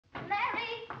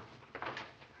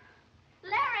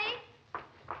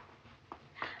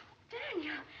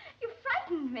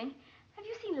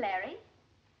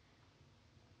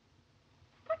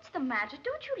matter?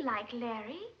 Don't you like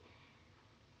Larry?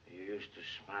 You used to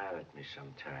smile at me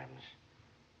sometimes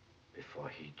before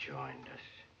he joined us.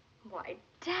 Why,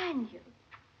 Daniel,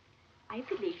 I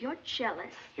believe you're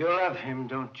jealous. You love him,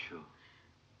 don't you?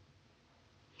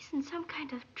 He's in some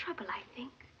kind of trouble, I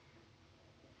think.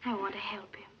 I want to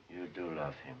help him. You do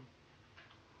love him.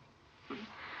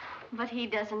 But he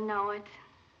doesn't know it.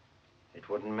 It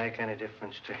wouldn't make any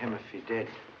difference to him if he did.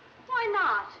 Why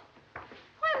not?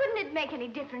 Why wouldn't it make any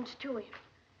difference to him?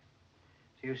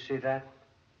 Do you see that?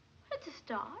 It's a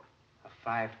star. A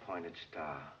 5-pointed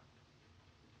star.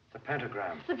 The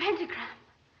pentagram. The pentagram.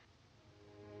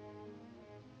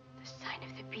 The sign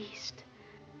of the beast.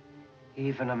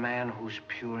 Even a man who's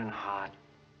pure in heart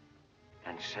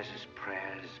and says his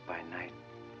prayers by night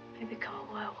May become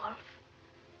a werewolf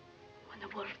when the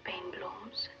wolfbane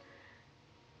blooms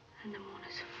and the moon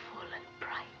is full and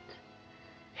bright.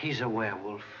 He's a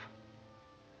werewolf.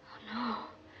 Oh,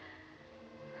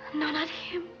 no. No, not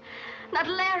him. Not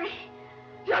Larry.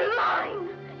 You're lying.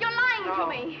 You're lying to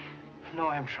me. No,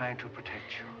 I'm trying to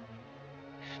protect you.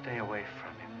 Stay away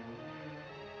from him.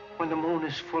 When the moon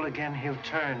is full again, he'll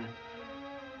turn.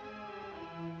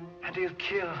 And he'll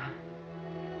kill.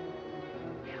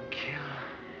 He'll kill.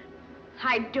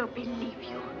 I don't believe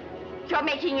you. You're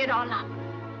making it all up.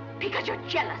 Because you're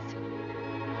jealous.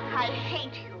 I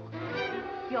hate you.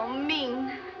 You're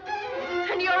mean.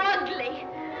 And you're ugly.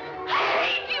 I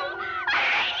hate you. I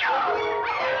hate you. I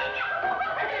hate you.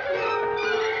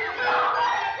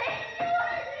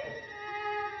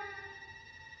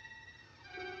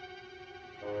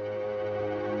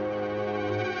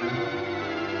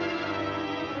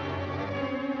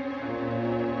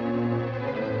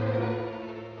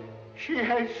 She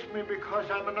hates me because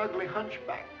I'm an ugly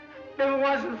hunchback. If it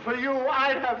wasn't for you,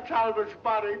 I'd have Talbot's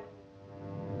body.